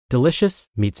Delicious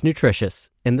meets nutritious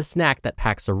in the snack that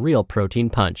packs a real protein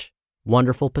punch.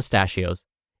 Wonderful Pistachios.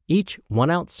 Each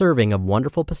 1-ounce serving of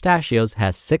Wonderful Pistachios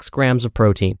has 6 grams of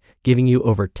protein, giving you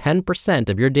over 10%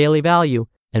 of your daily value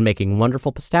and making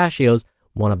Wonderful Pistachios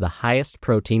one of the highest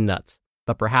protein nuts.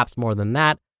 But perhaps more than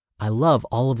that, I love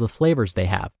all of the flavors they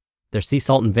have. Their sea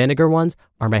salt and vinegar ones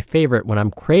are my favorite when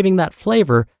I'm craving that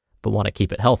flavor but want to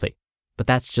keep it healthy. But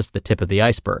that's just the tip of the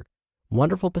iceberg.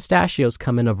 Wonderful Pistachios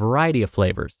come in a variety of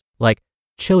flavors, like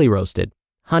chili roasted,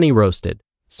 honey roasted,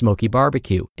 smoky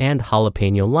barbecue, and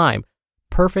jalapeno lime,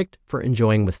 perfect for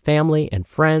enjoying with family and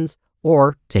friends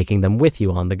or taking them with you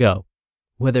on the go.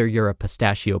 Whether you're a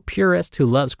pistachio purist who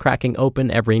loves cracking open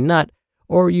every nut,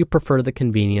 or you prefer the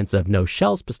convenience of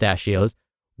no-shells pistachios,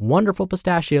 Wonderful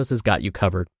Pistachios has got you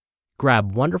covered.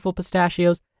 Grab Wonderful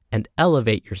Pistachios and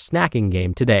elevate your snacking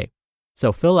game today.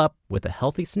 So fill up with a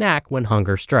healthy snack when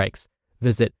hunger strikes.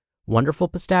 Visit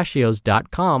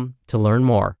wonderfulpistachios.com to learn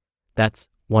more. That's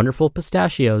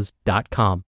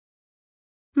wonderfulpistachios.com.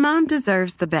 Mom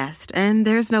deserves the best, and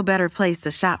there's no better place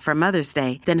to shop for Mother's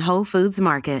Day than Whole Foods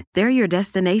Market. They're your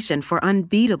destination for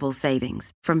unbeatable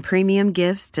savings, from premium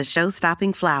gifts to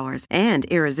show-stopping flowers and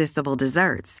irresistible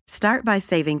desserts. Start by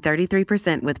saving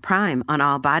 33% with Prime on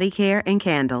all body care and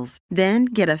candles. Then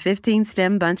get a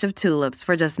 15-stem bunch of tulips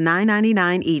for just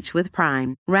 $9.99 each with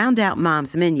Prime. Round out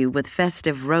Mom's menu with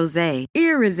festive rosé,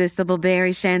 irresistible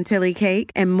berry chantilly cake,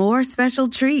 and more special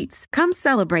treats. Come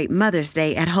celebrate Mother's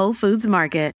Day at Whole Foods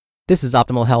Market. This is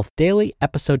Optimal Health Daily,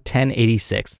 episode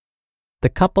 1086. The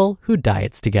Couple Who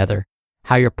Diets Together,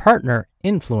 How Your Partner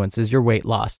Influences Your Weight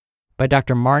Loss, by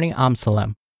Dr. Marni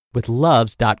Amsellem with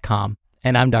Luvze.com,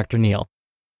 and I'm Dr. Neil.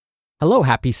 Hello,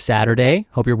 happy Saturday.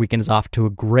 Hope your weekend is off to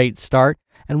a great start,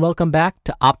 and welcome back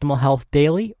to Optimal Health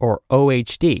Daily, or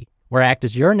OHD, where I act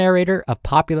as your narrator of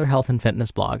popular health and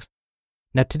fitness blogs.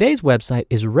 Now, today's website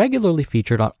is regularly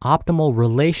featured on Optimal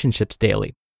Relationships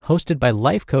Daily, hosted by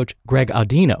life coach Greg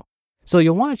Audino. So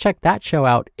you'll want to check that show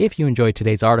out if you enjoyed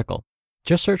today's article.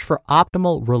 Just search for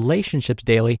Optimal Relationships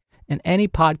Daily in any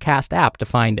podcast app to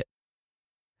find it.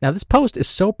 Now, this post is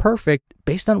so perfect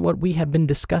based on what we have been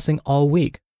discussing all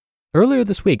week. Earlier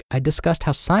this week, I discussed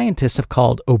how scientists have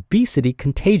called obesity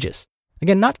contagious.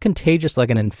 Again, not contagious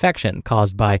like an infection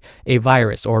caused by a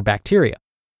virus or bacteria,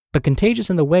 but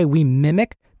contagious in the way we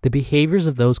mimic the behaviors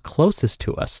of those closest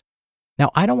to us.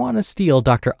 Now, I don't want to steal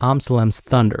Dr. Amsellem's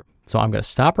thunder, so I'm going to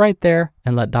stop right there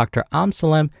and let Dr.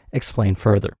 Amsellem explain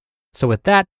further. So with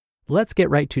that, let's get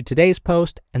right to today's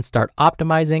post and start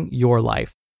optimizing your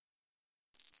life.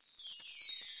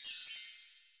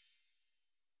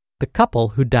 The Couple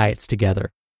Who Diets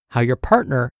Together, How Your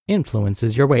Partner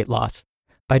Influences Your Weight Loss,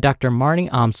 by Dr.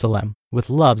 Marni Amsellem with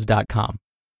Luvze.com.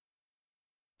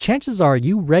 Chances are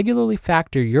you regularly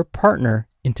factor your partner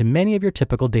into many of your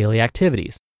typical daily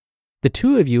activities. The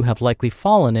two of you have likely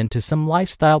fallen into some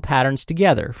lifestyle patterns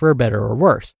together, for better or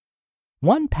worse.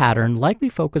 One pattern likely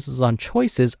focuses on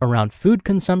choices around food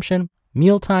consumption,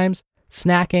 meal times,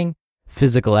 snacking,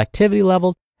 physical activity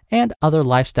levels, and other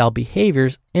lifestyle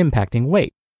behaviors impacting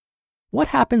weight. What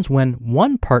happens when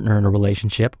one partner in a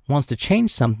relationship wants to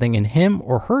change something in him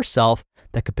or herself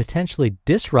that could potentially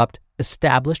disrupt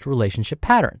established relationship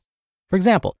patterns? For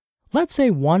example, let's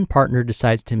say one partner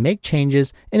decides to make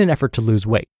changes in an effort to lose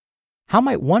weight. How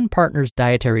might one partner's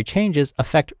dietary changes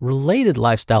affect related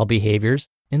lifestyle behaviors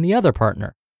in the other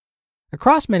partner?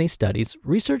 Across many studies,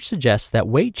 research suggests that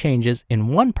weight changes in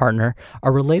one partner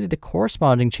are related to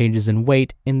corresponding changes in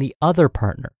weight in the other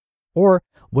partner, or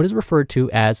what is referred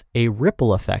to as a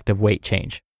ripple effect of weight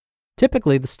change.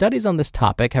 Typically, the studies on this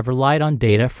topic have relied on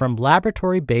data from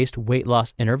laboratory-based weight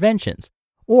loss interventions,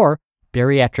 or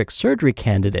bariatric surgery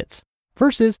candidates,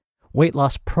 versus weight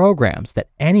loss programs that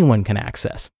anyone can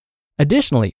access.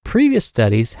 Additionally, previous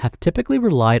studies have typically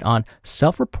relied on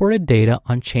self-reported data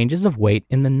on changes of weight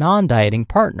in the non-dieting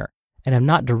partner and have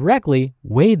not directly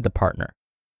weighed the partner.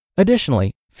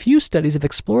 Additionally, few studies have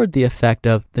explored the effect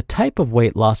of the type of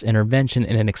weight loss intervention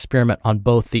in an experiment on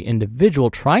both the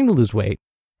individual trying to lose weight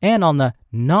and on the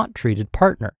not treated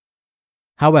partner.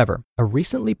 However, a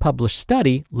recently published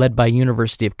study led by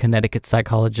University of Connecticut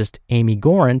psychologist Amy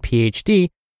Gorin, PhD,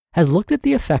 has looked at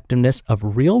the effectiveness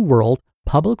of real-world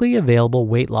publicly available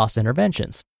weight loss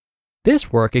interventions.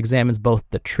 This work examines both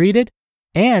the treated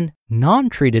and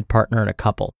non-treated partner in a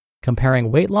couple,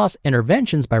 comparing weight loss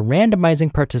interventions by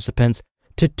randomizing participants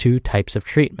to two types of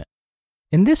treatment.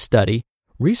 In this study,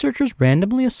 researchers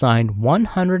randomly assigned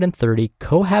 130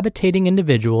 cohabitating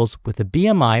individuals with a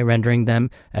BMI rendering them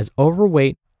as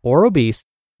overweight or obese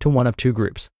to one of two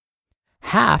groups.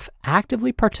 Half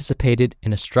actively participated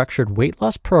in a structured weight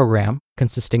loss program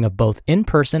consisting of both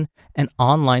in-person and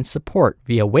online support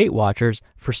via Weight Watchers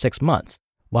for 6 months,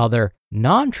 while their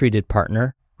non-treated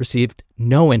partner received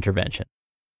no intervention.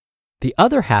 The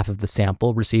other half of the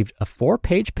sample received a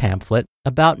 4-page pamphlet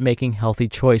about making healthy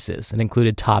choices and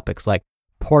included topics like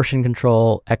portion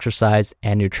control, exercise,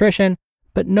 and nutrition,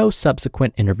 but no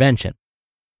subsequent intervention.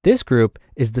 This group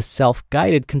is the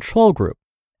self-guided control group,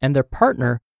 and their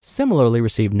partner similarly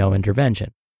received no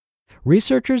intervention.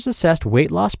 Researchers assessed weight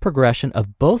loss progression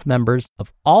of both members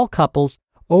of all couples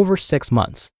over 6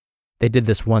 months. They did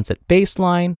this once at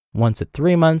baseline, once at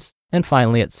 3 months, and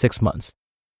finally at 6 months.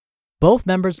 Both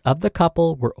members of the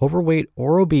couple were overweight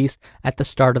or obese at the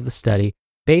start of the study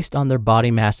based on their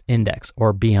body mass index,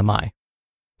 or BMI.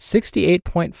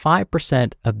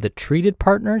 68.5% of the treated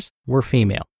partners were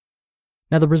female.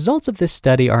 Now, the results of this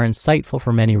study are insightful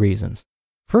for many reasons.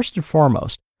 First and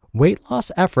foremost, weight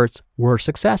loss efforts were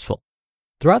successful.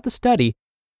 Throughout the study,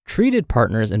 treated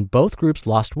partners in both groups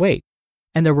lost weight,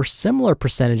 and there were similar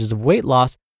percentages of weight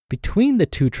loss between the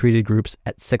two treated groups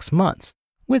at 6 months,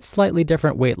 with slightly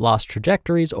different weight loss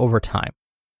trajectories over time.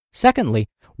 Secondly,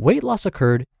 weight loss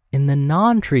occurred in the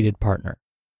non-treated partner.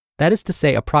 That is to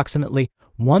say, approximately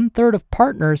 1/3 of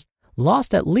partners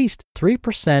lost at least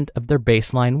 3% of their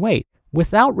baseline weight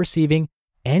without receiving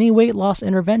any weight loss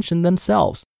intervention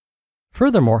themselves.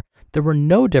 Furthermore, there were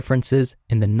no differences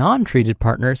in the non-treated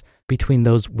partners between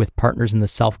those with partners in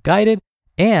the self-guided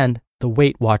and the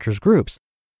Weight Watchers groups.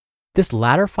 This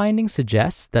latter finding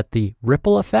suggests that the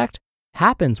ripple effect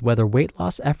happens whether weight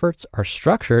loss efforts are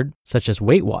structured, such as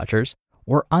Weight Watchers,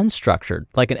 or unstructured,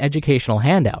 like an educational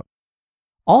handout.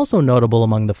 Also notable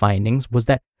among the findings was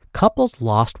that couples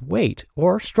lost weight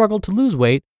or struggled to lose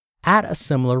weight at a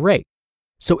similar rate.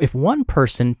 So if one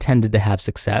person tended to have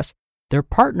success, their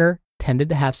partner tended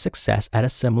to have success at a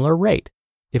similar rate.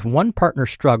 If one partner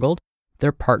struggled,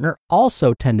 their partner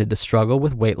also tended to struggle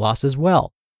with weight loss as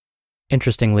well.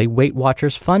 Interestingly, Weight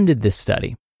Watchers funded this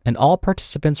study, and all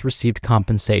participants received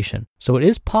compensation, so it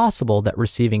is possible that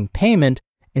receiving payment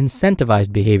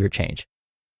incentivized behavior change.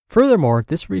 Furthermore,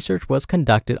 this research was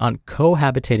conducted on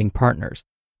cohabitating partners.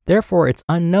 Therefore, it's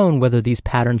unknown whether these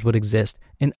patterns would exist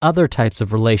in other types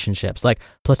of relationships, like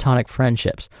platonic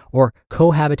friendships or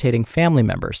cohabitating family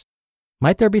members.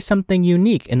 Might there be something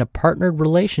unique in a partnered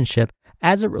relationship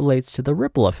as it relates to the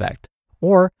ripple effect?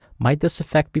 Or might this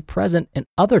effect be present in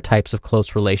other types of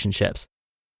close relationships?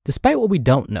 Despite what we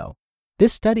don't know,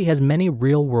 this study has many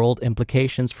real-world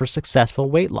implications for successful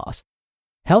weight loss.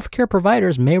 Healthcare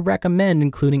providers may recommend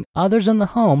including others in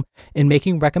the home in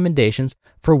making recommendations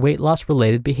for weight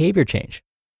loss-related behavior change.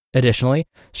 Additionally,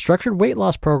 structured weight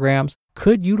loss programs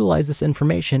could utilize this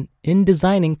information in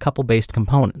designing couple-based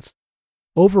components.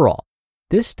 Overall,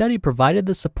 this study provided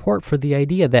the support for the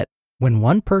idea that when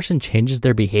one person changes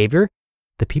their behavior,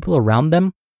 the people around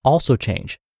them also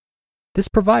change. This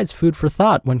provides food for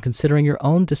thought when considering your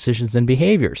own decisions and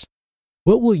behaviors.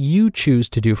 What will you choose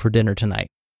to do for dinner tonight?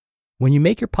 When you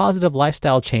make your positive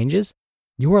lifestyle changes,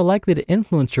 you are likely to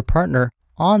influence your partner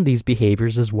on these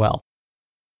behaviors as well.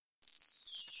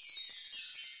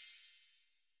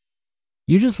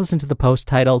 You just listened to the post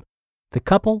titled, "The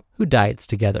Couple Who Diets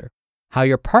Together: How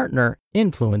Your Partner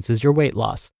Influences Your Weight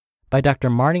Loss" by Dr.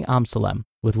 Marni Amsellem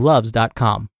with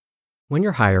Luvze.com. When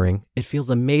you're hiring, it feels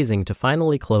amazing to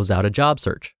finally close out a job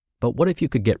search. But what if you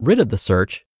could get rid of the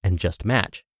search and just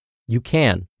match? You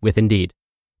can with Indeed.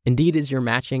 Indeed is your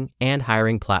matching and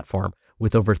hiring platform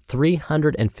with over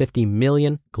 350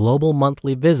 million global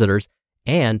monthly visitors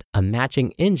and a matching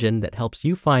engine that helps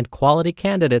you find quality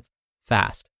candidates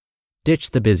fast. Ditch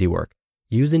the busy work.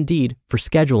 Use Indeed for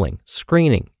scheduling,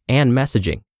 screening, and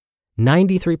messaging.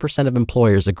 93% of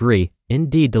employers agree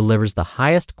Indeed delivers the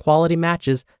highest quality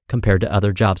matches compared to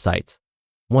other job sites.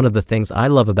 One of the things I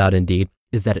love about Indeed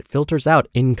is that it filters out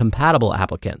incompatible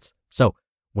applicants. So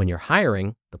when you're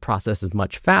hiring, the process is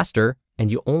much faster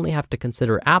and you only have to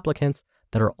consider applicants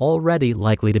that are already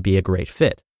likely to be a great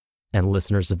fit. And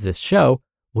listeners of this show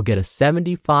will get a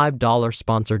 $75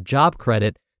 sponsored job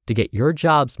credit to get your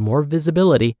jobs more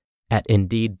visibility at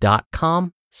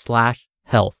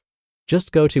Indeed.com/health.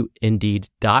 Just go to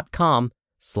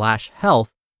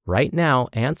Indeed.com/health right now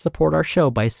and support our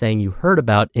show by saying you heard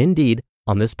about Indeed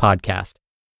on this podcast.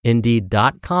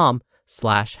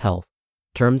 Indeed.com/health.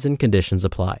 Terms and conditions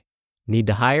apply. Need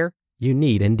to hire? You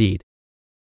need Indeed.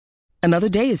 Another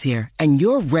day is here, and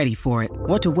you're ready for it.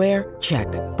 What to wear? Check.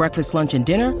 Breakfast, lunch, and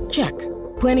dinner? Check.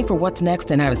 Planning for what's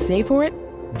next and how to save for it?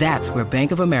 That's where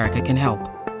Bank of America can help.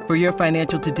 For your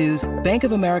financial to-dos, Bank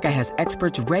of America has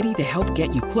experts ready to help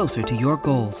get you closer to your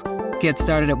goals. Get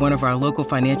started at one of our local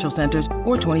financial centers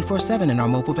or 24/7 in our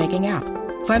mobile banking app.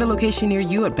 Find a location near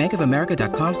you at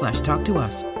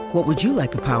bankofamerica.com/talktous. What would you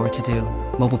like the power to do?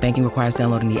 Mobile banking requires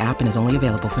downloading the app and is only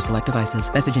available for select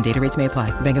devices. Message and data rates may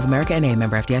apply. Bank of America N.A.,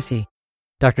 member FDIC.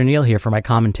 Dr. Neal here for my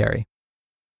commentary.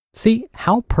 See,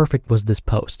 how perfect was this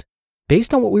post?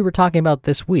 Based on what we were talking about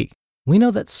this week, we know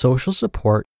that social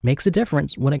support makes a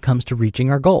difference when it comes to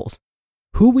reaching our goals.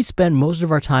 Who we spend most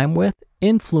of our time with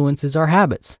influences our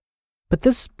habits. But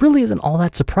this really isn't all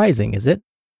that surprising, is it?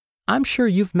 I'm sure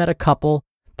you've met a couple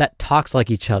that talks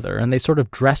like each other and they sort of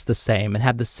dress the same and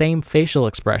have the same facial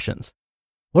expressions.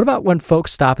 What about when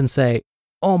folks stop and say,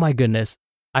 "Oh my goodness,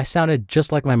 I sounded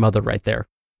just like my mother right there,"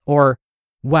 or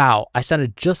 "Wow, I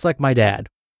sounded just like my dad"?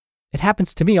 It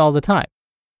happens to me all the time.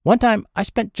 One time, I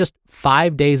spent just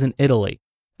 5 days in Italy,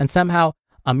 and somehow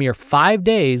a mere 5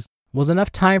 days was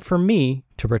enough time for me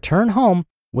to return home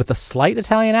with a slight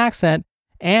Italian accent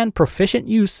and proficient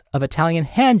use of Italian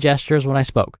hand gestures when I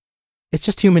spoke. It's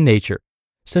just human nature.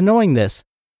 So knowing this,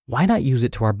 why not use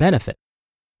it to our benefit?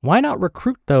 Why not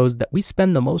recruit those that we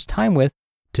spend the most time with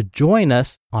to join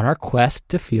us on our quest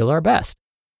to feel our best?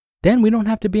 Then we don't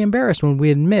have to be embarrassed when we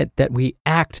admit that we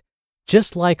act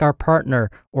just like our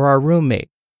partner or our roommate.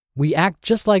 We act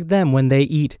just like them when they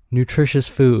eat nutritious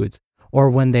foods or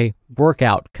when they work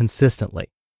out consistently.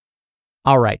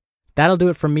 All right, that'll do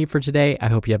it from me for today. I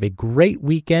hope you have a great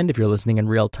weekend if you're listening in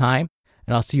real time.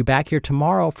 And I'll see you back here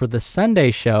tomorrow for the Sunday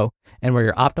show and where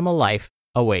your optimal life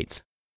awaits.